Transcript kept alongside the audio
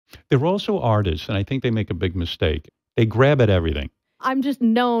They're also artists, and I think they make a big mistake. They grab at everything. I'm just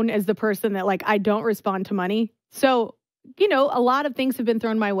known as the person that, like, I don't respond to money. So, you know, a lot of things have been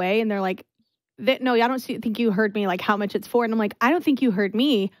thrown my way, and they're like, no, I don't think you heard me, like, how much it's for. And I'm like, I don't think you heard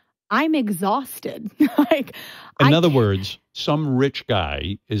me. I'm exhausted. Like, in other words, some rich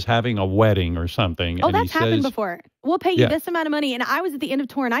guy is having a wedding or something. Oh, and that's happened before. We'll pay you this amount of money. And I was at the end of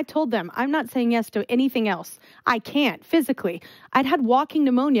tour, and I told them, I'm not saying yes to anything else. I can't physically. I'd had walking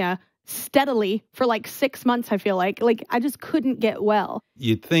pneumonia steadily for like 6 months, I feel like. Like, I just couldn't get well.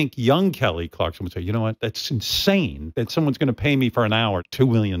 You'd think young Kelly Clarkson would say, you know what, that's insane that someone's going to pay me for an hour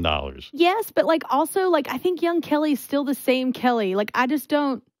 $2 million. Yes, but like also, like, I think young Kelly's still the same Kelly. Like, I just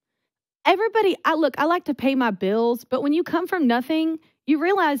don't. Everybody, I like to pay my bills, but when you come from nothing, you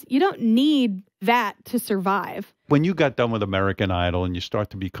realize you don't need that to survive. When you got done with American Idol and you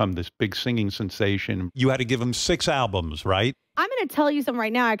start to become this big singing sensation, you had to give him 6 albums, right? I'm going to tell you something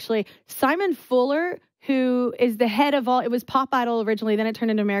right now, actually. Simon Fuller, who is the head of all, it was Pop Idol originally, then it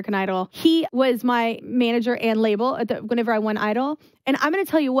turned into American Idol. He was my manager and label whenever I won Idol. And I'm going to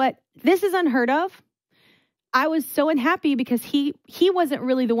tell you what, this is unheard of. I was so unhappy because he wasn't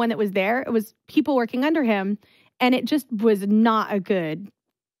really the one that was there. It was people working under him, and it just was not a good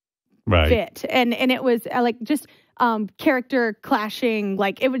fit. And it was like just character clashing.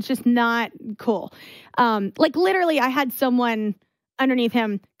 Like, it was just not cool. Like, literally, I had someone underneath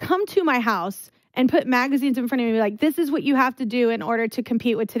him come to my house and put magazines in front of me, like, this is what you have to do in order to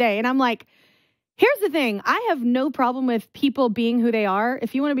compete with Today. And I'm like, here's the thing. I have no problem with people being who they are.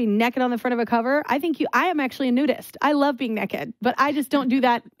 If you want to be naked on the front of a cover, I am actually a nudist. I love being naked, but I just don't do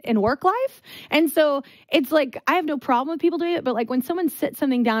that in work life. And so it's like, I have no problem with people doing it. But like, when someone sits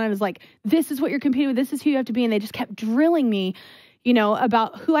something down and is like, this is what you're competing with, this is who you have to be. And they just kept drilling me, you know,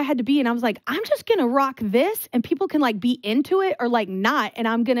 about who I had to be. And I was like, I'm just going to rock this, and people can like be into it or like not. And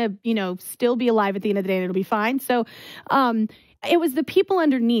I'm going to, you know, still be alive at the end of the day, and it'll be fine. So, it was the people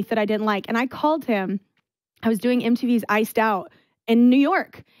underneath that I didn't like. And I called him. I was doing MTV's Iced Out in New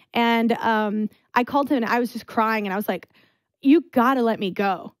York. And I called him, and I was just crying. And I was like, you got to let me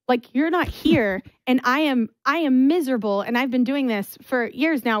go. Like, you're not here. And I am miserable. And I've been doing this for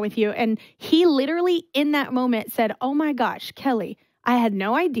years now with you. And he literally in that moment said, oh my gosh, Kelly, I had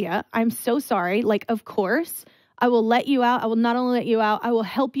no idea. I'm so sorry. Like, of course, I will let you out. I will not only let you out, I will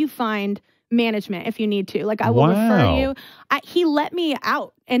help you find management if you need to. Like, I will refer you. He let me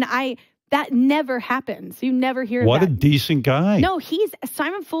out, and that never happens. You never hear what that. A decent guy. No,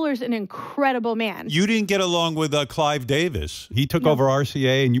 Simon Fuller's an incredible man. You didn't get along with Clive Davis. He took over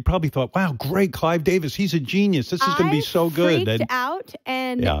RCA, and you probably thought, wow, great, Clive Davis. He's a genius. This is going to be so good. I freaked out,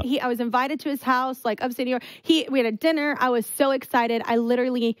 and I was invited to his house, like upstate New York. We had a dinner. I was so excited.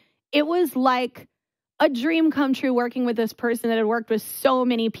 It was like a dream come true working with this person that had worked with so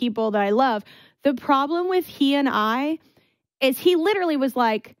many people that I love. The problem with he and I is he literally was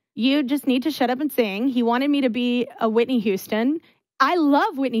like, you just need to shut up and sing. He wanted me to be a Whitney Houston. I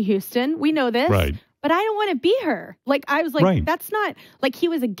love Whitney Houston. We know this. Right. But I don't want to be her. Like, I was like, that's not, like, he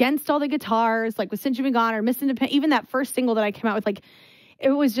was against all the guitars, like with Since You've Been Gone or Miss Independent, even that first single that I came out with, like, it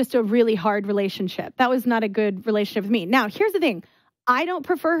was just a really hard relationship. That was not a good relationship with me. Now, here's the thing. I don't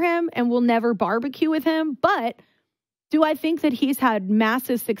prefer him and will never barbecue with him, but do I think that he's had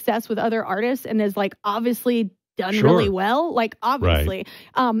massive success with other artists and is like obviously done really well? Like, obviously.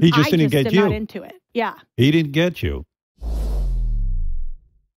 He just didn't get you. Not into it. Yeah. He didn't get you.